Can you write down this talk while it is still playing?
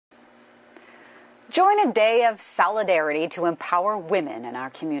Join a day of solidarity to empower women in our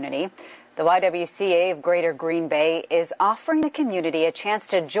community. The YWCA of Greater Green Bay is offering the community a chance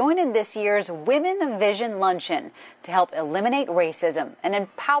to join in this year's Women of Vision luncheon to help eliminate racism and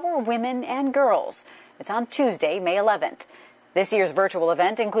empower women and girls. It's on Tuesday, May 11th. This year's virtual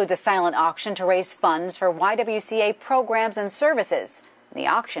event includes a silent auction to raise funds for YWCA programs and services. The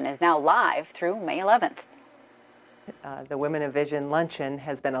auction is now live through May 11th. The Women of Vision Luncheon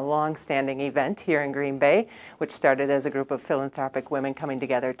has been a long-standing event here in Green Bay, which started as a group of philanthropic women coming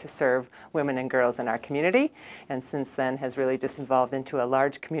together to serve women and girls in our community, and since then has really just evolved into a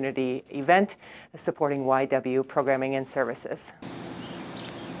large community event supporting YW programming and services.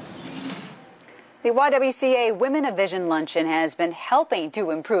 The YWCA Women of Vision Luncheon has been helping to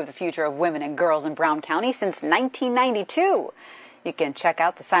improve the future of women and girls in Brown County since 1992. You can check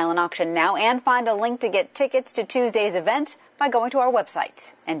out the silent auction now and find a link to get tickets to Tuesday's event by going to our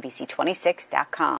website, NBC26.com.